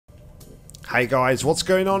Hey guys, what's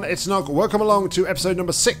going on? It's Nock. Welcome along to episode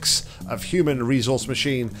number 6 of Human Resource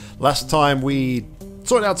Machine. Last time we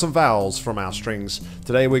sorted out some vowels from our strings.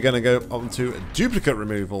 Today we're going to go on to duplicate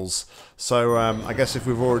removals. So I guess if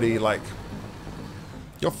we've already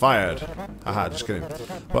You're fired. Haha, just kidding.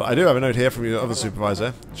 But I do have a note here from your other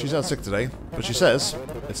supervisor. She's out sick today, but she says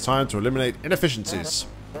it's time to eliminate inefficiencies.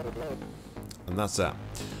 And that's that.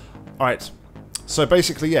 Alright, so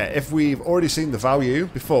basically, yeah, if we've already seen the value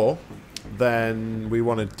before, then we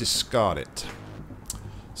want to discard it.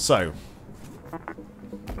 So,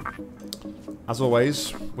 as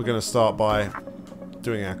always, we're going to start by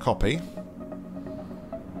doing our copy.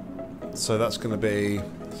 So that's going to be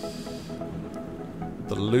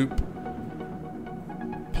the loop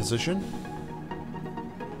position.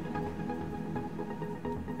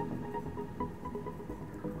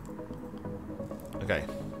 Okay.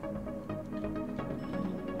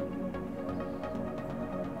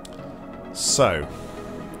 So,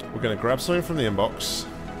 we're going to grab something from the inbox.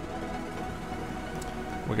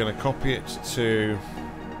 We're going to copy it to...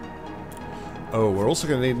 Oh, we're also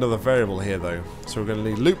going to need another variable here though. So we're going to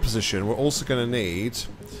need loop position. We're also going to need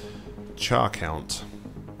char count.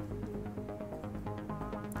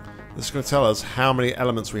 This is going to tell us how many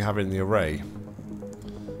elements we have in the array.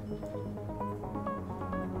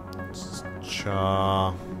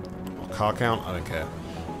 Char... or car count? I don't care.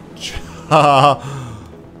 Char...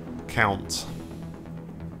 count.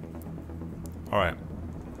 Alright.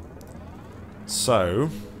 So,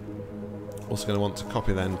 also going to want to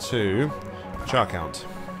copy then to char count.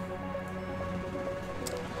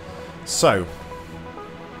 So,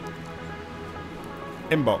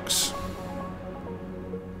 inbox.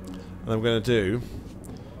 And then we're going to do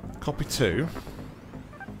copy to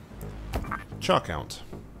char count.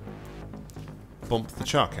 Bump the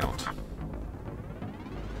char count.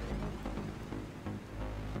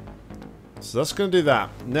 So that's going to do that.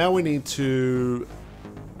 Now we need to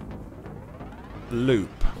loop.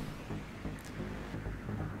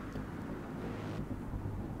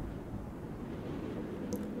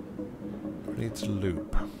 We need to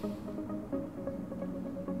loop.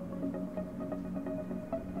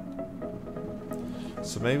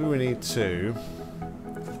 So maybe we need to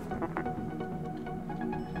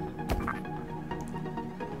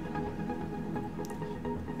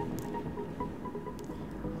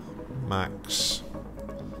max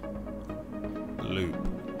loop.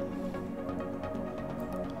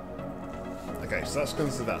 Okay, so that's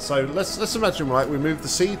going to do that. So let's imagine, right, we move the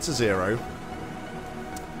C to 0.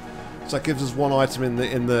 So that gives us one item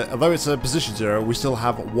in the although it's a position 0, we still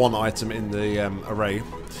have one item in the array.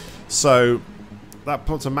 So that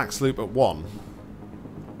puts a max loop at 1.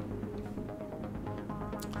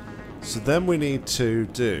 So then we need to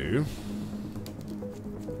do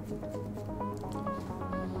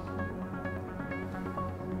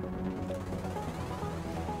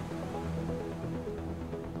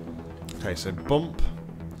okay, so bump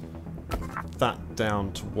that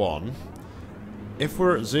down to 1. If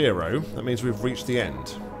we're at 0, that means we've reached the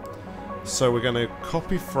end. So we're going to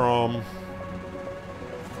copy from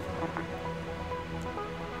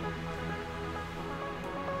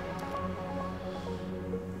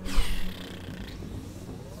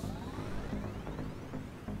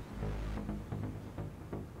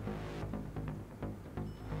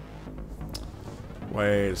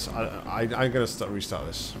wait, I'm going to restart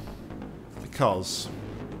this. Because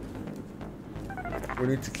we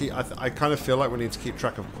need to keep... I kind of feel like we need to keep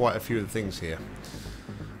track of quite a few of the things here.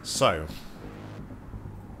 So,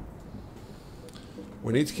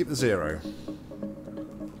 we need to keep the 0.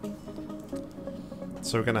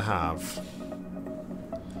 So we're going to have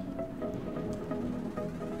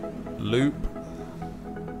loop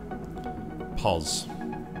pos.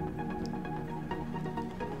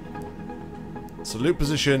 So loop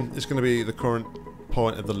position is going to be the current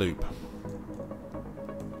point of the loop.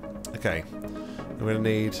 Okay, we're going to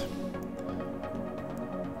need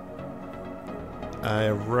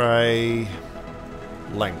array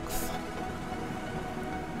length.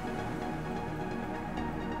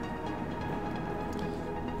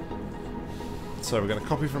 So we're going to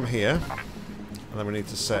copy from here, and then we need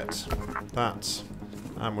to set that,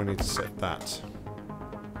 and we need to set that.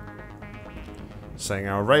 Saying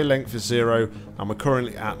our array length is 0, and we're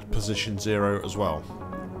currently at position 0 as well.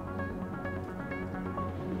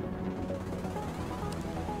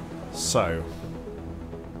 So,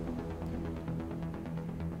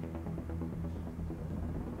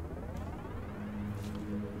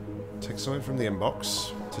 take something from the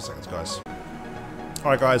inbox. 2 seconds, guys.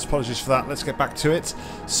 Alright guys, apologies for that. Let's get back to it.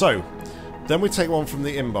 So, then we take one from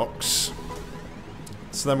the inbox.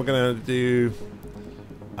 So then we're going to do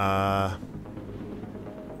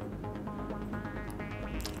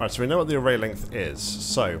Alright, so we know what the array length is.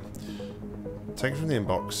 So, take it from the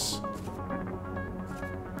inbox.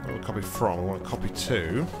 I want to copy from, I want to copy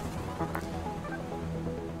to.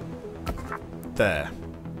 There.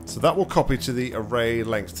 So that will copy to the array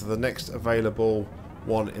length, to the next available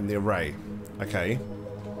one in the array. Okay.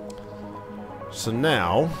 So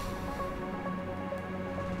now...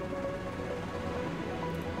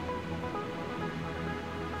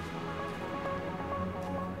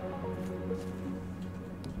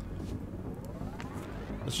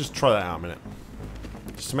 let's just try that out a minute.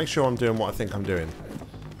 Just to make sure I'm doing what I think I'm doing.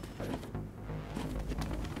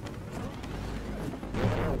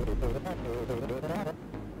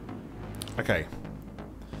 Okay.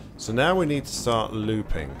 So now we need to start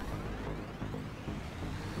looping.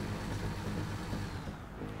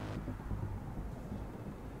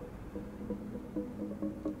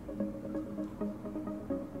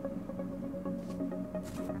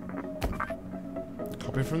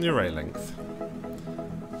 Copy from the array length.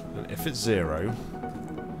 And if it's 0,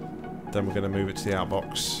 then we're going to move it to the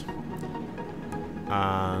outbox.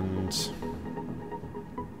 And...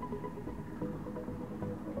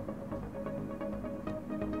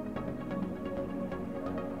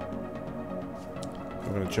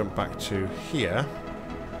 I'm going to jump back to here.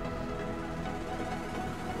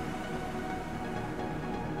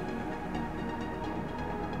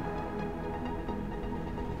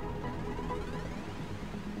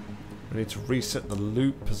 We need to reset the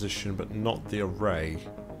loop position, but not the array.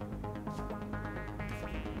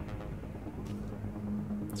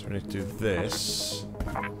 So we need to do this.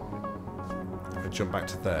 And jump back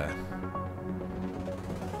to there.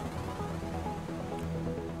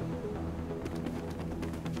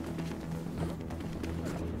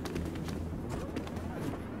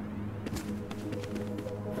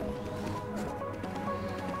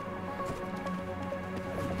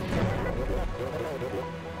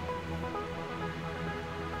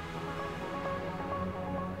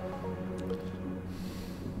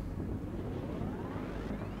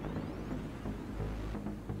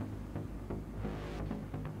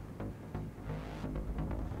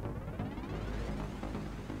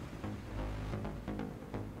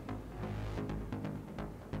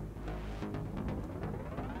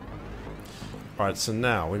 Alright, so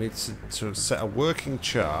now we need to set a working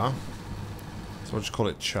char. So I'll just call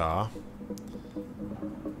it char.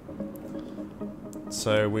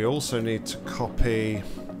 So we also need to copy...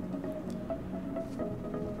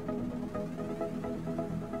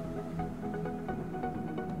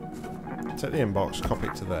 take the inbox, copy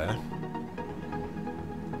it to there.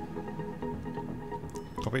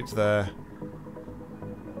 Copy it to there.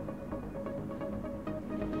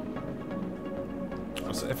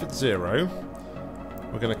 So if it's 0...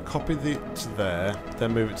 we're going to copy it to there,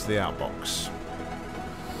 then move it to the outbox.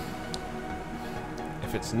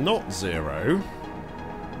 If it's not 0,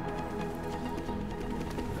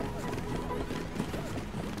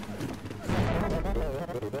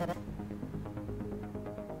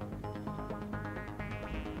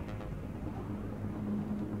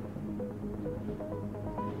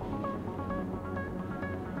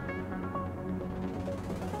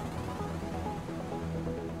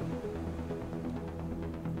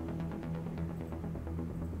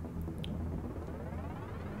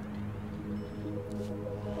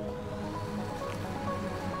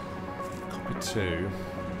 to...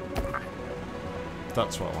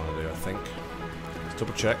 that's what I want to do, I think. Let's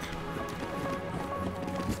double check.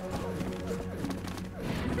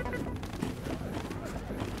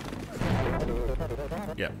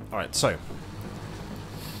 Yeah, alright, so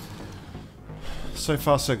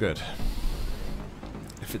far so good.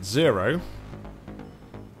 If it's 0,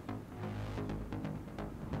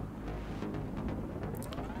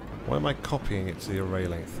 why am I copying it to the array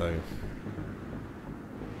length though?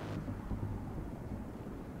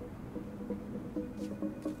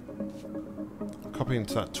 Copying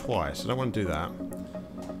to that twice. I don't want to do that.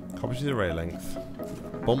 Copy to the array length.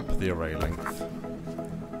 Bump the array length.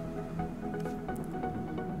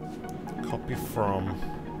 Copy from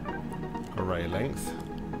array length.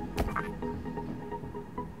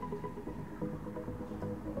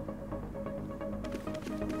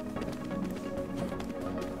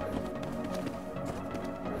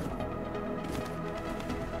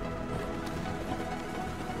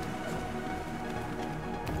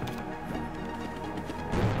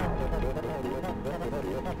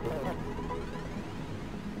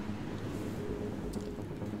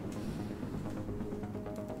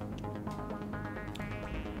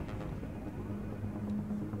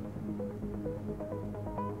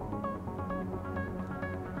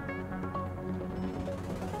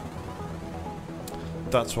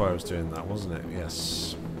 That's why I was doing that, wasn't it?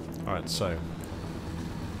 Yes. Alright, so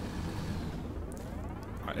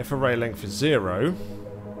if array length is 0,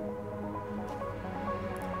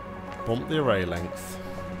 bump the array length,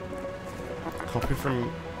 copy from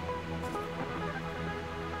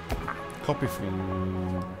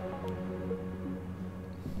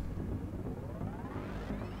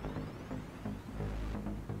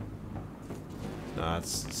nah,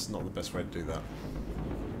 it's not the best way to do that.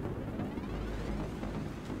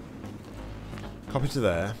 Copy to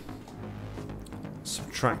there,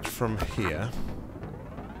 subtract from here,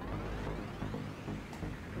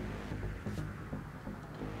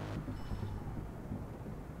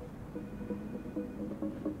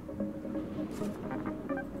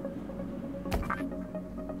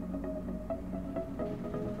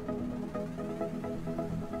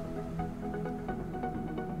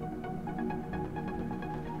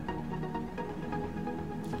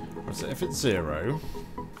 so if it's 0,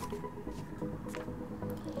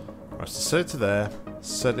 right, so set it to there,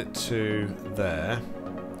 set it to there,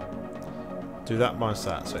 do that minus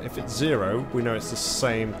that. So if it's 0, we know it's the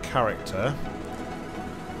same character,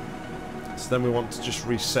 so then we want to just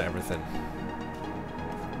reset everything.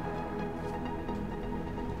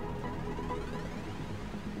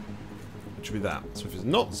 Which would be that. So if it's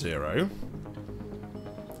not 0,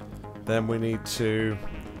 then we need to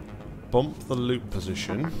bump the loop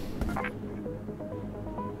position.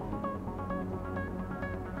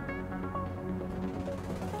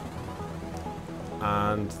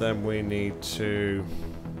 And then we need to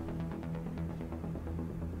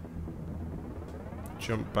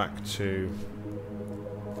jump back to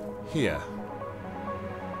here.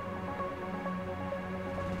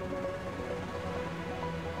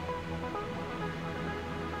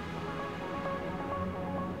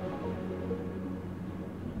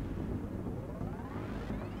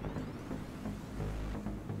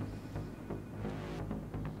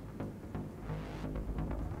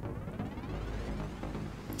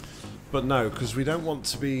 But no, because we don't want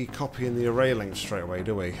to be copying the array length straight away,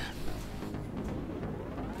 do we?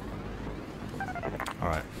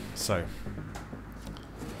 Alright, so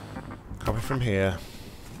copy from here,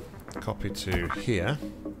 copy to here,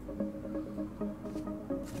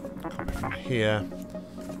 copy from here,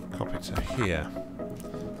 copy to here.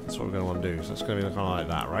 That's what we're going to want to do. So it's going to be kind of like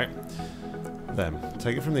that, right? Then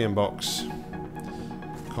take it from the inbox,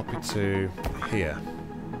 copy to here.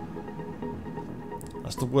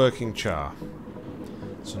 That's the working char.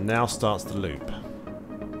 So now starts the loop.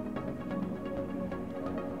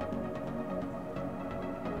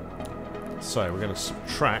 So we're going to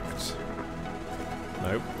subtract.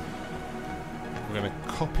 Nope. We're going to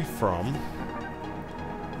copy from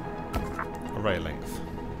array length.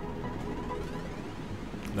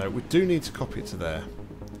 No, we do need to copy it to there.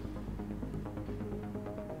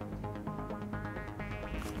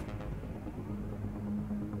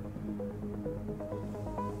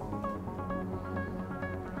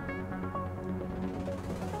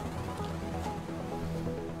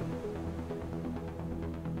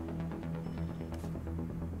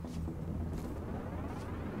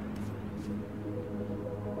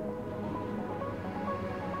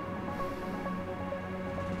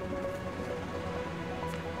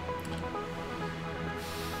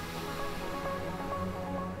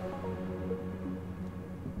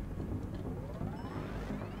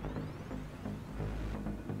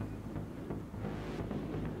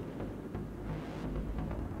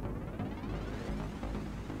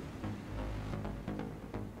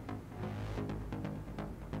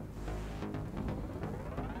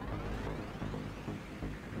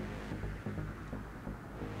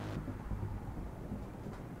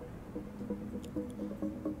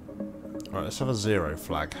 Right, let's have a 0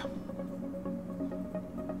 flag.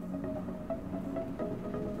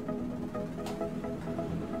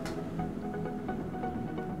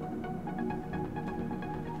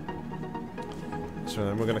 So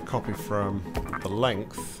then we're going to copy from the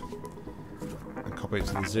length and copy it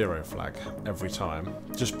to the 0 flag every time,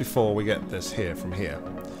 just before we get this here from here.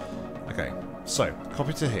 Okay, so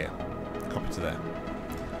copy to here, copy to there.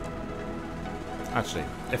 Actually,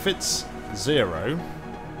 if it's 0,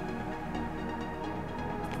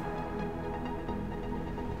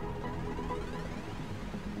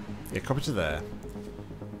 yeah, copy to there.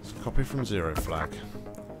 So copy from 0 flag.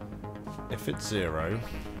 If it's 0,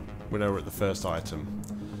 we know we're at the first item.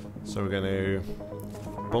 So we're going to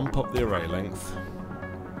bump up the array length.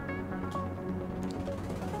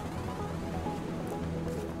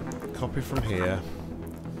 Copy from here.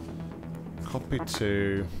 Copy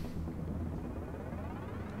to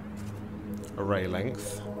array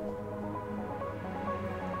length.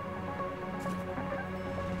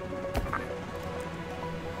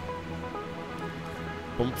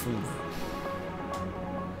 bump from...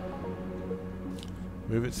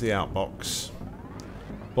 Move it to the outbox.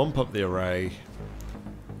 Bump up the array.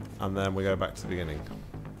 And then we go back to the beginning.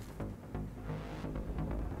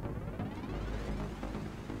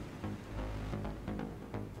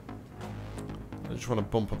 I just want to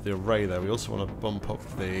bump up the array there. We also want to bump up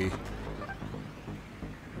the...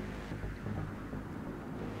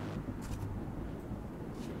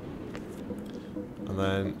 And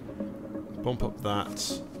then bump up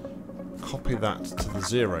that, copy that to the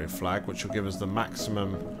 0 flag, which will give us the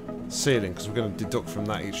maximum ceiling, because we're going to deduct from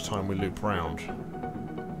that each time we loop round.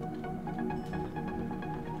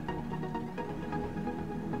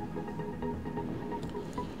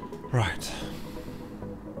 Right.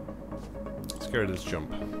 Let's get rid of this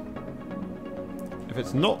jump. If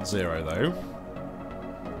it's not 0 though,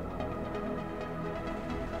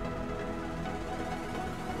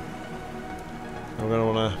 I'm going to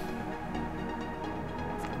want to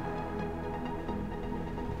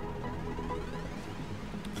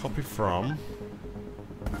copy from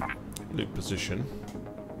loop position,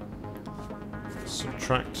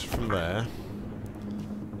 subtract from there.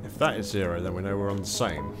 If that is 0, then we know we're on the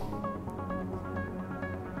same.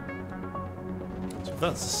 So if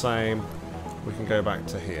that's the same, we can go back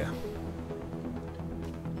to here.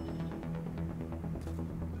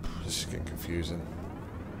 This is getting confusing.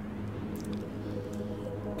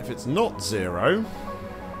 If it's not 0,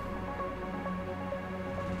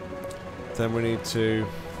 then we need to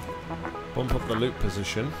bump up the loop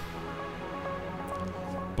position,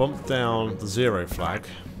 bump down the 0 flag,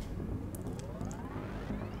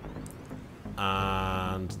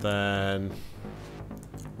 and then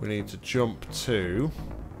we need to jump to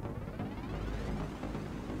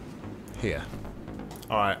here.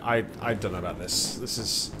 Alright, I don't know about this. This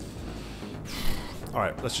is...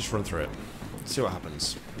 Alright, let's just run through it. See what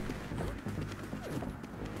happens.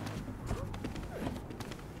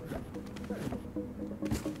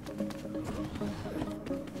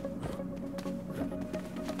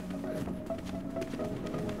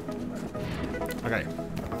 Okay.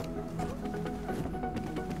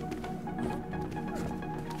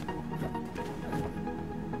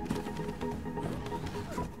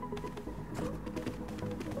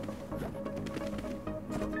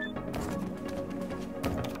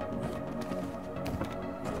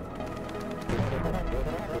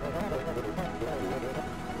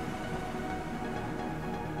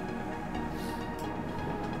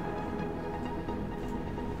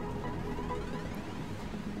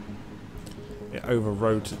 It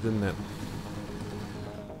overwrote it, didn't it?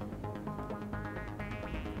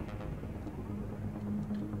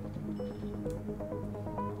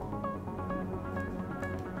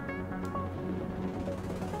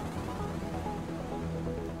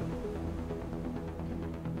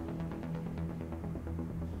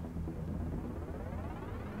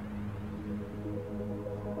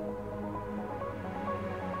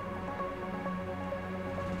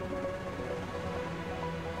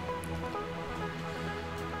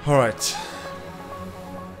 Alright.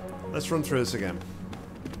 Let's run through this again.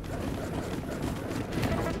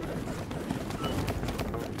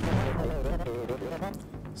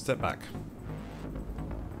 Step back.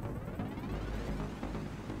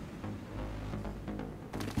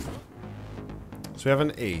 So we have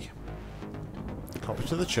an E. Copy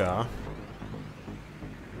to the char.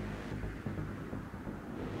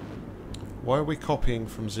 Why are we copying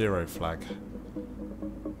from 0 flag?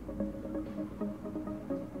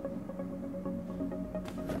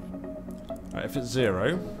 Right, if it's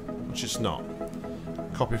 0, which it's not,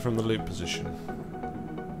 copy from the loop position.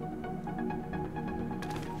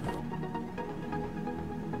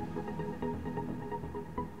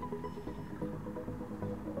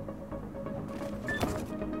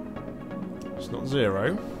 It's not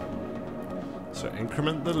 0, so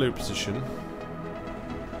increment the loop position.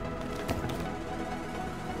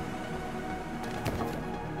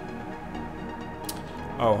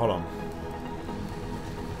 Oh, hold on.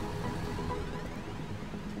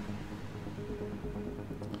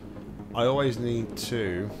 I always need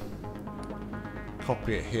to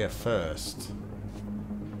copy it here first.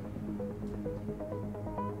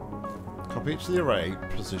 Copy it to the array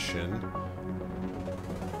position.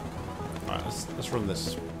 Alright, let's run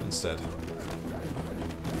this instead.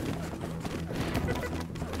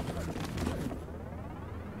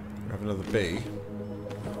 We have another B.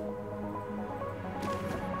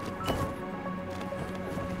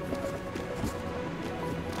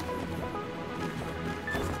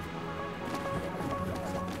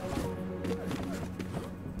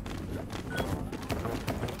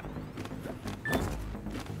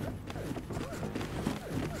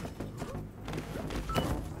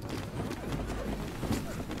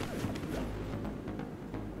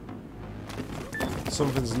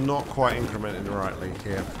 Something's not quite incrementing rightly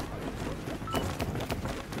here.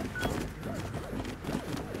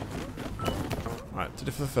 Right, did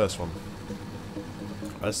it for the first one.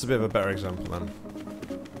 That's a bit of a better example then.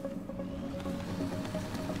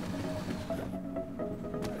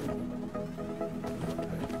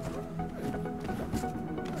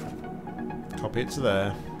 Copy it to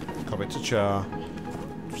there. Copy it to char.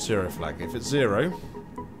 0 flag. If it's 0,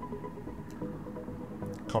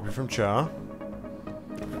 copy from char.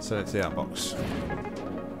 Send it to the outbox.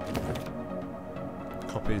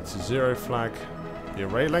 Copy to 0 flag. The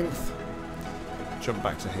array length. Jump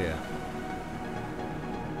back to here.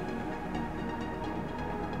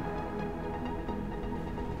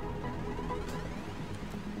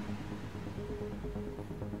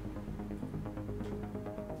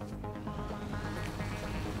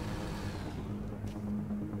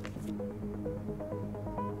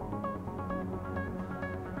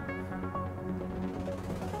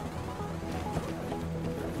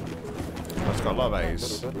 It's got a lot of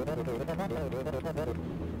A's.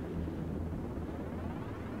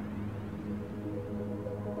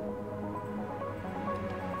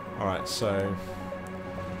 Alright, so...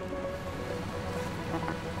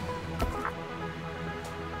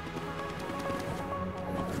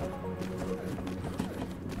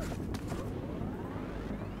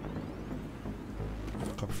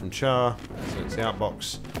 copy from char, so it's the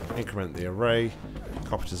outbox, increment the array,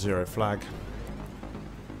 copy to 0 flag.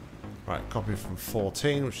 Right, copy from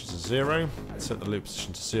 14, which is a 0, set the loop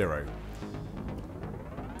position to 0.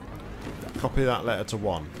 Copy that letter to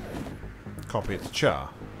 1. Copy it to char.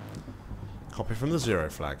 Copy from the 0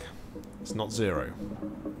 flag. It's not 0.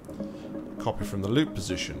 Copy from the loop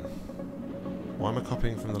position. Why am I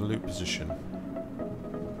copying from the loop position?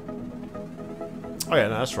 Oh yeah,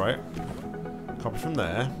 no, that's right. Copy from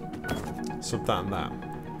there. Sub that and that.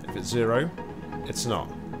 If it's 0, it's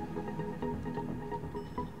not.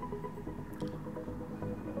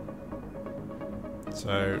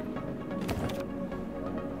 So,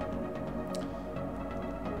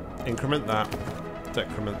 increment that,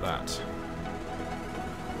 decrement that.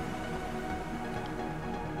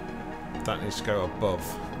 That needs to go above.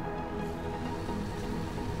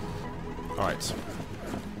 Alright.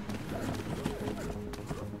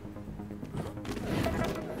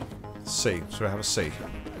 C. So we have a C.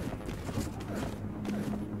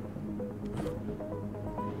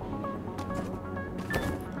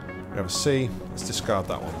 We have a C. Let's discard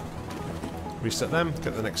that one. Reset them,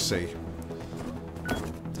 get the next C.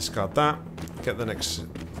 Discard that, get the next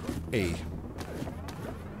E.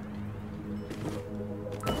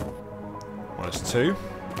 Minus 2.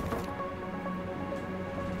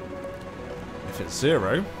 If it's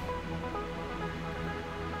 0,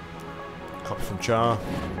 copy from char,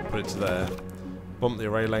 put it to there, bump the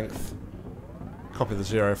array length, copy the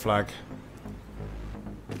 0 flag,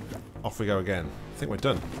 off we go again. I think we're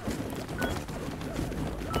done.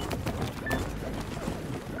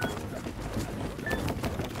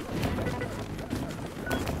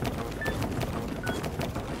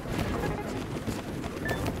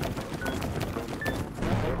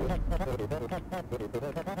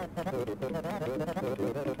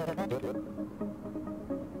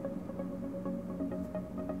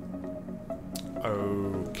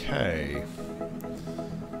 Okay.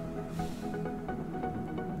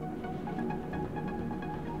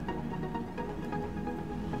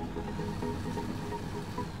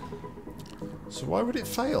 So why would it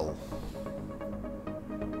fail?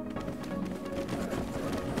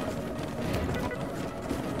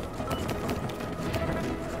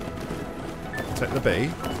 Take the B.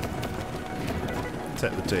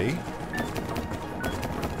 Take the D.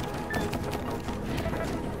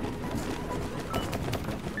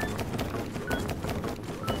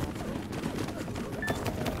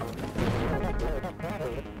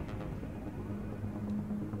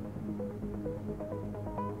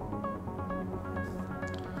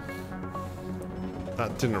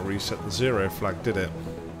 That didn't reset the 0 flag, did it?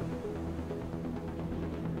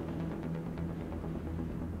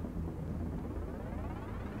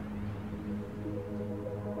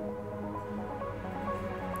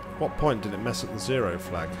 What point did it mess up the 0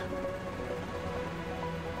 flag?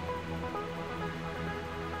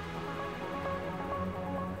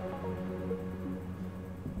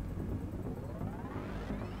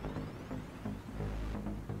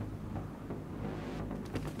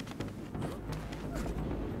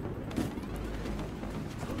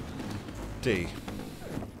 D.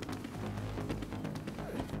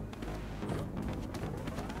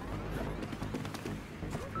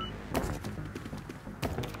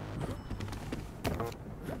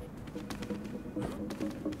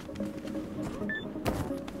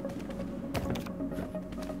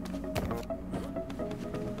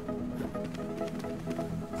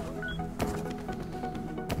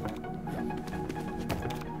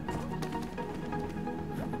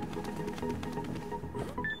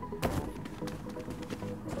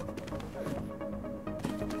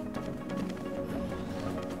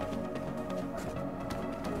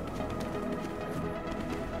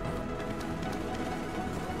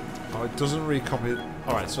 Oh, it doesn't recopy.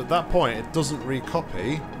 Alright, so at that point, it doesn't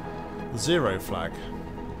recopy the 0 flag.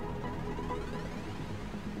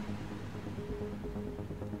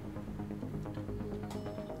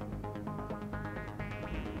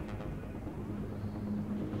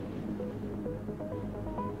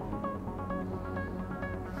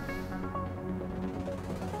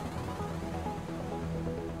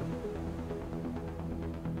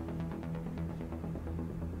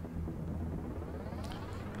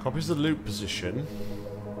 Copies the loop position.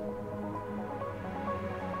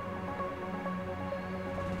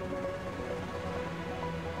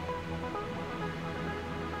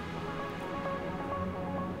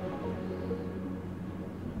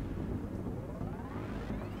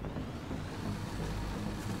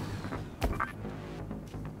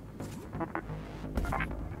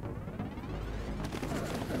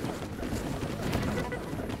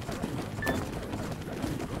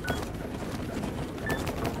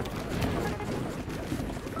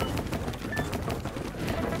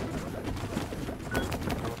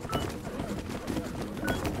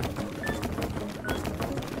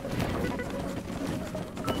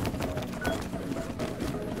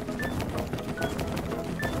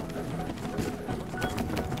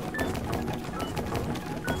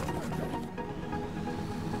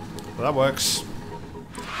 That works.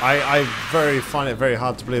 I find it very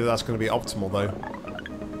hard to believe that that's going to be optimal, though.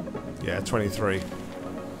 Yeah, 23.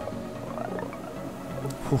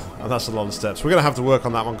 Whew, and that's a lot of steps. We're going to have to work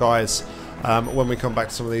on that one, guys, when we come back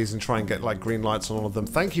to some of these and try and get like green lights on all of them.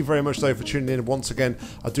 Thank you very much, though, for tuning in once again.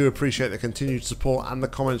 I do appreciate the continued support and the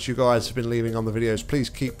comments you guys have been leaving on the videos. Please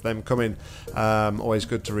keep them coming. Always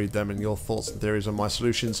good to read them and your thoughts and theories on my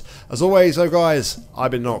solutions. As always, though, guys,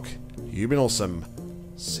 I've been Nock. You've been awesome.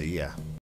 See ya.